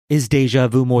Is déjà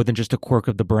vu more than just a quirk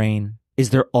of the brain?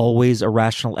 Is there always a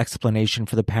rational explanation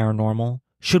for the paranormal?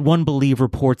 Should one believe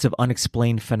reports of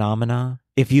unexplained phenomena?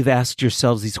 If you've asked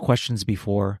yourselves these questions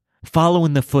before, follow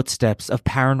in the footsteps of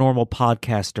paranormal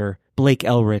podcaster Blake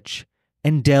Elrich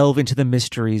and delve into the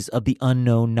mysteries of the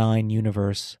Unknown 9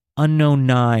 universe. Unknown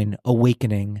 9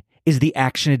 Awakening is the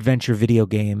action-adventure video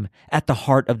game at the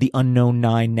heart of the Unknown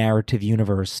 9 narrative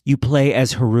universe. You play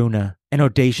as Haruna, an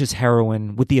audacious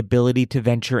heroine with the ability to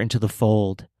venture into the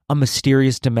fold, a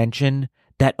mysterious dimension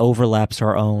that overlaps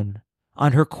our own.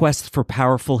 On her quest for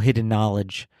powerful hidden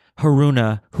knowledge,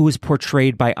 Haruna, who is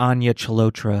portrayed by Anya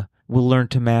Chalotra, will learn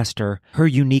to master her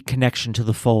unique connection to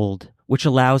the fold, which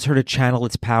allows her to channel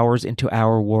its powers into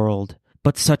our world.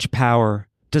 But such power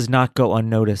does not go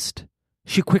unnoticed.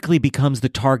 She quickly becomes the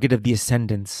target of the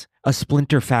Ascendants, a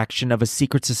splinter faction of a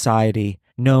secret society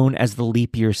known as the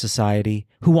Leap Year Society,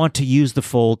 who want to use the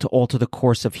fold to alter the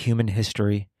course of human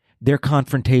history. Their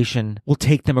confrontation will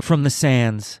take them from the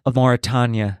sands of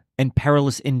Mauritania and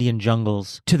perilous Indian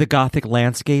jungles to the Gothic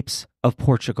landscapes of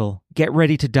Portugal. Get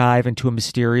ready to dive into a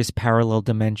mysterious parallel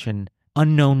dimension.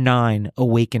 Unknown 9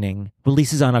 Awakening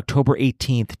releases on October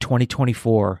 18th,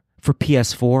 2024 for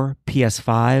PS4,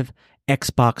 PS5,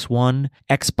 Xbox One,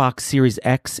 Xbox Series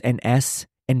X and S,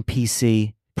 and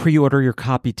PC. Pre-order your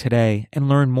copy today and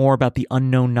learn more about the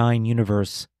Unknown 9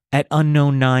 universe at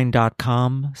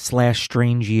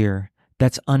unknown9.com/strangeyear.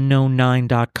 That's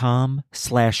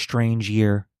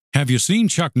unknown9.com/strangeyear. Have you seen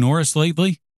Chuck Norris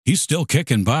lately? He's still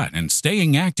kicking butt and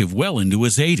staying active well into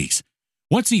his 80s.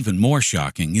 What's even more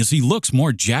shocking is he looks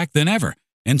more jacked than ever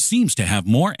and seems to have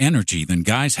more energy than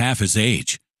guys half his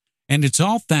age. And it's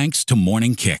all thanks to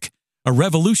Morning Kick, a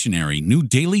revolutionary new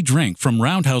daily drink from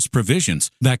Roundhouse Provisions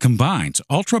that combines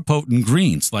ultra-potent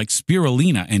greens like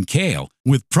spirulina and kale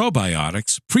with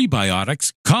probiotics,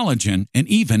 prebiotics, collagen, and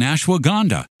even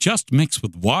ashwagandha. Just mix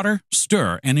with water,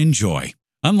 stir, and enjoy.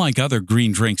 Unlike other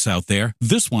green drinks out there,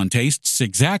 this one tastes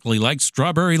exactly like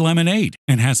strawberry lemonade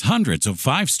and has hundreds of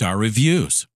 5-star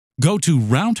reviews. Go to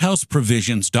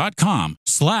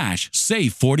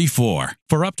roundhouseprovisions.com/save44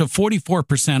 for up to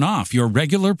 44% off your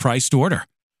regular priced order.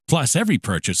 Plus, every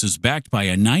purchase is backed by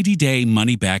a 90-day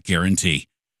money-back guarantee.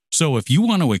 So if you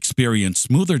want to experience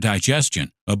smoother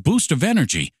digestion, a boost of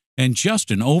energy, and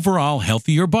just an overall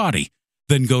healthier body,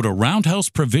 then go to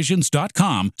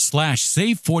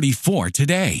roundhouseprovisions.com/save44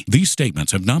 today. These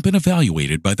statements have not been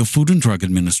evaluated by the Food and Drug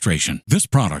Administration. This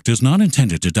product is not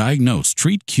intended to diagnose,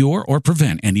 treat, cure, or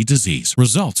prevent any disease.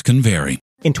 Results can vary.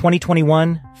 In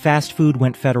 2021, fast food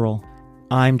went federal.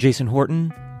 I'm Jason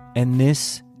Horton, and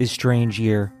this is Strange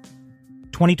Year.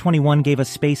 2021 gave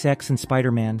us SpaceX and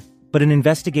Spider-Man, but an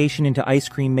investigation into ice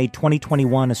cream made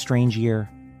 2021 a strange year.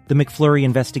 The McFlurry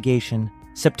investigation,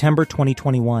 September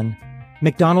 2021.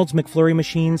 McDonald's McFlurry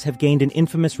machines have gained an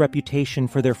infamous reputation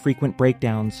for their frequent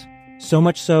breakdowns, so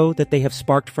much so that they have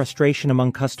sparked frustration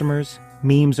among customers,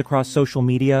 memes across social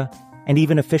media, and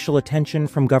even official attention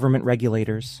from government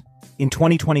regulators. In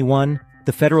 2021,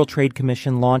 the Federal Trade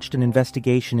Commission launched an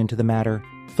investigation into the matter,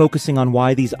 focusing on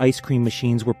why these ice cream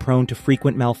machines were prone to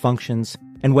frequent malfunctions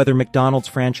and whether McDonald's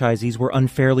franchisees were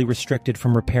unfairly restricted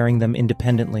from repairing them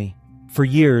independently. For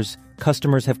years,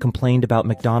 customers have complained about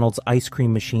McDonald's ice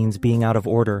cream machines being out of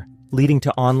order, leading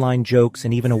to online jokes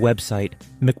and even a website,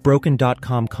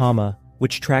 McBroken.com,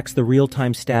 which tracks the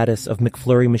real-time status of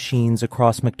McFlurry machines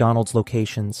across McDonald's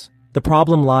locations. The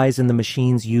problem lies in the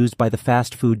machines used by the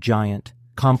fast food giant,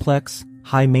 complex,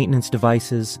 high-maintenance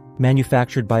devices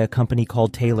manufactured by a company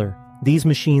called Taylor. These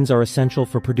machines are essential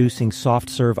for producing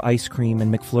soft-serve ice cream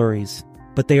and McFlurries,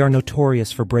 but they are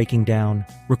notorious for breaking down,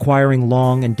 requiring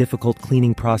long and difficult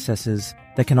cleaning processes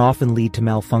that can often lead to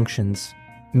malfunctions.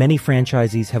 Many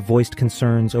franchisees have voiced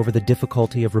concerns over the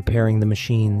difficulty of repairing the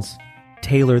machines.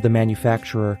 Taylor, the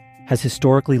manufacturer, has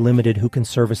historically limited who can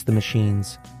service the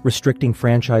machines, restricting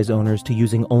franchise owners to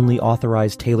using only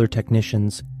authorized Taylor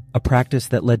technicians, a practice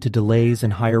that led to delays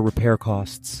and higher repair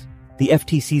costs. The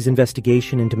FTC's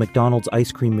investigation into McDonald's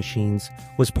ice cream machines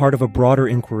was part of a broader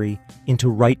inquiry into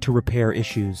right-to-repair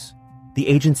issues. The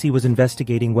agency was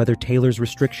investigating whether Taylor's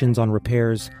restrictions on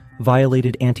repairs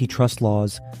violated antitrust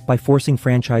laws by forcing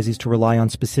franchisees to rely on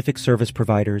specific service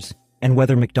providers, and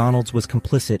whether McDonald's was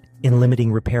complicit in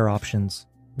limiting repair options.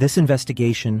 This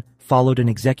investigation followed an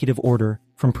executive order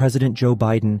from President Joe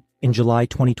Biden in July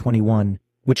 2021,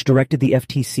 which directed the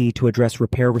FTC to address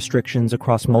repair restrictions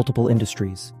across multiple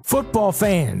industries. Football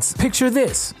fans, picture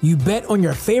this. You bet on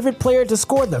your favorite player to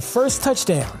score the first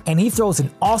touchdown, and he throws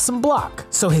an awesome block,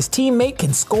 so his teammate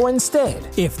can score instead.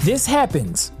 If this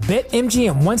happens,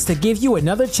 BetMGM wants to give you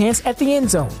another chance at the end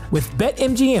zone. With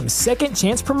BetMGM's second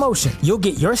chance promotion, you'll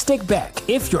get your stake back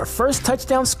if your first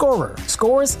touchdown scorer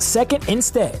scores second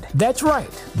instead. That's right.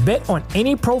 Bet on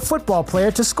any pro football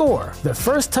player to score the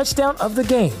first touchdown of the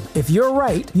game. If you're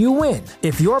right, you win.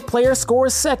 If your player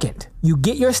scores second, you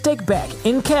get your stake back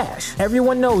in cash.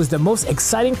 Everyone knows the most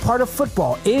exciting part of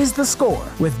football is the score.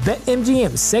 With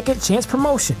BetMGM's second chance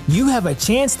promotion, you have a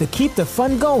chance to keep the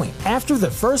fun going after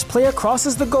the first player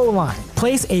crosses the goal line.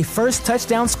 Place a first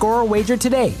touchdown scorer wager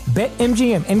today.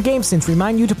 BetMGM and GameSense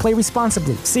remind you to play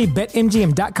responsibly. See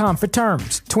BetMGM.com for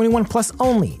terms. 21 plus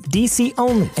only. DC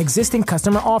only. Existing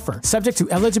customer offer. Subject to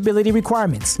eligibility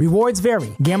requirements. Rewards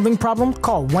vary. Gambling problem?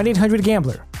 Call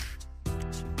 1-800-GAMBLER.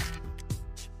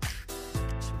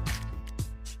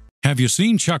 Have you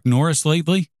seen Chuck Norris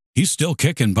lately? He's still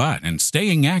kicking butt and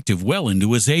staying active well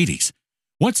into his 80s.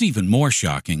 What's even more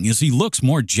shocking is he looks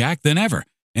more jacked than ever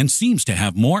and seems to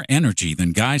have more energy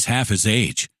than guys half his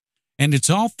age. And it's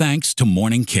all thanks to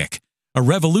Morning Kick, a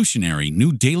revolutionary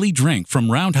new daily drink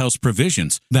from Roundhouse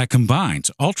Provisions that combines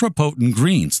ultra-potent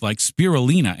greens like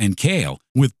spirulina and kale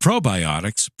with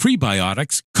probiotics,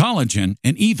 prebiotics, collagen,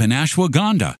 and even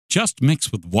ashwagandha. Just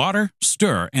mix with water,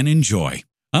 stir, and enjoy.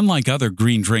 Unlike other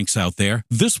green drinks out there,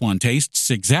 this one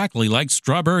tastes exactly like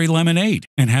strawberry lemonade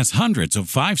and has hundreds of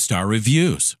 5-star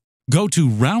reviews. Go to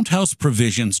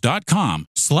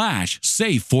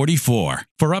roundhouseprovisions.com/save44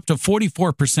 for up to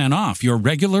 44% off your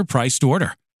regular priced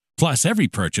order. Plus, every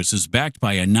purchase is backed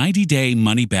by a 90-day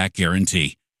money-back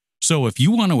guarantee. So if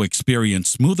you want to experience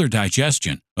smoother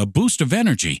digestion, a boost of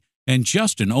energy, and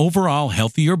just an overall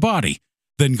healthier body,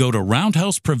 then go to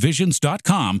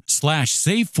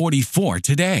roundhouseprovisions.com/save44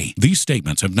 today. These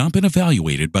statements have not been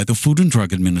evaluated by the Food and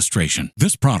Drug Administration.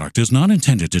 This product is not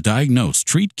intended to diagnose,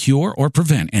 treat, cure, or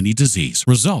prevent any disease.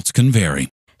 Results can vary.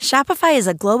 Shopify is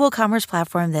a global commerce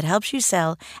platform that helps you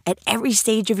sell at every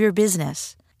stage of your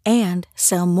business and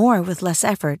sell more with less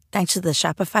effort thanks to the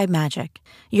Shopify Magic,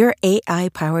 your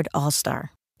AI-powered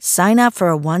all-star. Sign up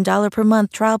for a $1 per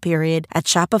month trial period at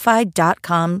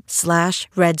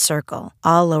shopify.com/redcircle,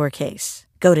 all lowercase.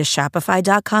 Go to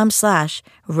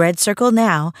shopify.com/redcircle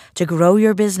now to grow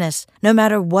your business, no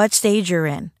matter what stage you're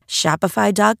in.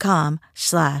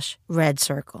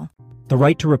 Shopify.com/redcircle. The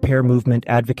Right to Repair movement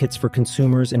advocates for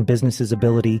consumers and businesses'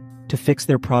 ability to fix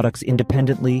their products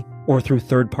independently or through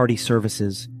third-party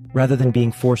services, rather than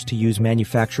being forced to use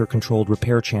manufacturer-controlled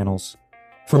repair channels.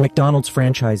 For McDonald's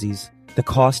franchisees, the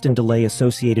cost and delay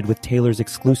associated with Taylor's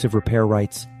exclusive repair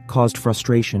rights caused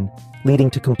frustration, leading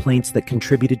to complaints that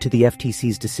contributed to the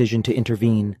FTC's decision to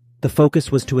intervene. The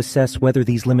focus was to assess whether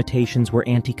these limitations were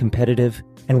anti-competitive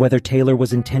and whether Taylor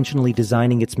was intentionally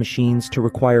designing its machines to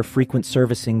require frequent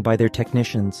servicing by their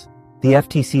technicians. The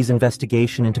FTC's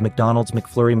investigation into McDonald's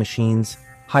McFlurry machines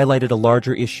highlighted a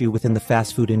larger issue within the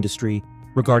fast food industry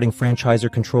regarding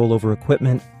franchisor control over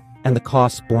equipment and the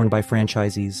costs borne by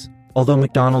franchisees. Although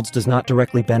McDonald's does not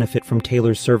directly benefit from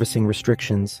Taylor's servicing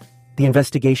restrictions, the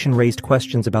investigation raised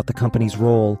questions about the company's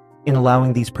role in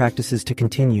allowing these practices to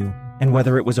continue and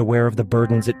whether it was aware of the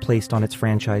burdens it placed on its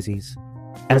franchisees.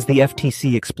 As the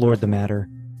FTC explored the matter,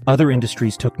 other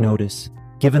industries took notice,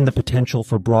 given the potential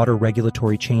for broader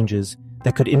regulatory changes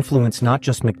that could influence not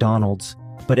just McDonald's,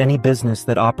 but any business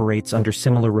that operates under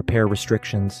similar repair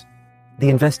restrictions. The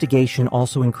investigation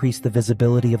also increased the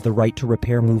visibility of the right to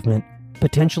repair movement,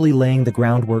 potentially laying the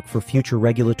groundwork for future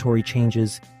regulatory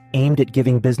changes aimed at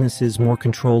giving businesses more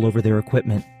control over their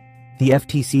equipment. The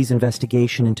FTC's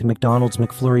investigation into McDonald's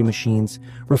McFlurry machines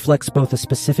reflects both a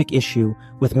specific issue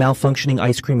with malfunctioning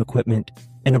ice cream equipment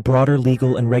and a broader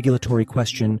legal and regulatory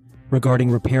question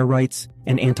regarding repair rights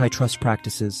and antitrust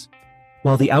practices.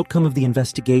 While the outcome of the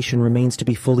investigation remains to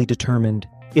be fully determined,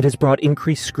 it has brought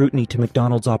increased scrutiny to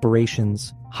McDonald's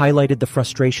operations, highlighted the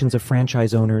frustrations of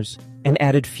franchise owners, and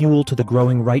added fuel to the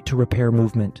growing right to repair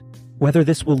movement. Whether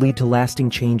this will lead to lasting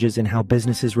changes in how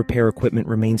businesses repair equipment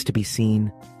remains to be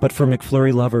seen, but for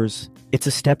McFlurry lovers, it's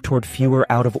a step toward fewer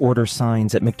out-of-order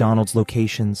signs at McDonald's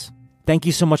locations. Thank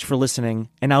you so much for listening,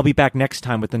 and I'll be back next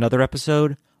time with another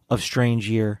episode of Strange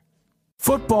Year.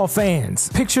 Football fans,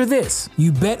 picture this.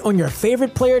 You bet on your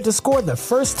favorite player to score the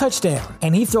first touchdown,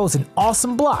 and he throws an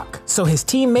awesome block so his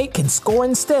teammate can score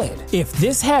instead. If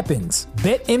this happens,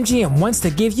 BetMGM wants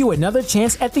to give you another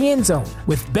chance at the end zone.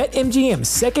 With BetMGM's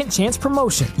second chance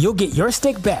promotion, you'll get your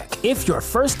stake back if your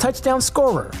first touchdown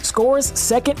scorer scores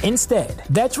second instead.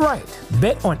 That's right.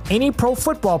 Bet on any pro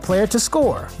football player to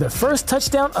score the first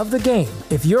touchdown of the game.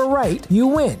 If you're right, you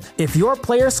win. If your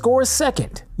player scores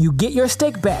second, you get your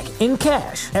stake back in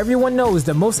cash. Everyone knows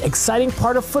the most exciting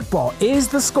part of football is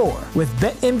the score. With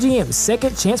BetMGM's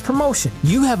second chance promotion,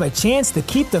 you have a chance to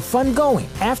keep the fun going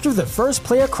after the first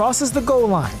player crosses the goal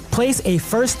line. Place a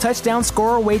first touchdown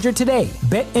scorer wager today.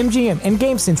 BetMGM and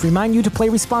GameSense remind you to play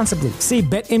responsibly. See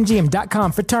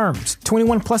BetMGM.com for terms.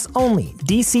 21 plus only.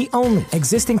 DC only.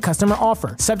 Existing customer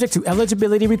offer. Subject to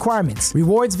eligibility requirements.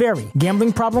 Rewards vary.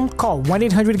 Gambling problem? Call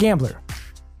 1-800-GAMBLER.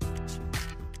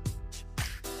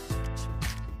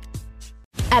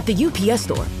 At the UPS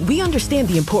Store, we understand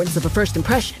the importance of a first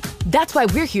impression. That's why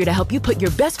we're here to help you put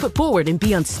your best foot forward and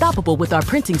be unstoppable with our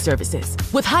printing services.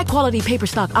 With high-quality paper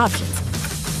stock options,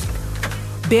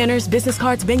 banners, business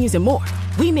cards, menus, and more,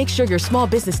 we make sure your small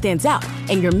business stands out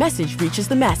and your message reaches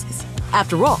the masses.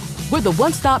 After all, we're the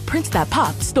one-stop prints that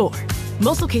pop store.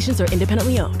 Most locations are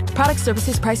independently owned. Product,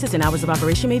 services, prices, and hours of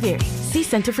operation may vary. See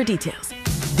Center for details.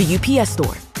 The UPS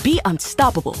Store. Be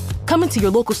unstoppable. Come into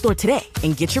your local store today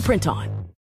and get your print on.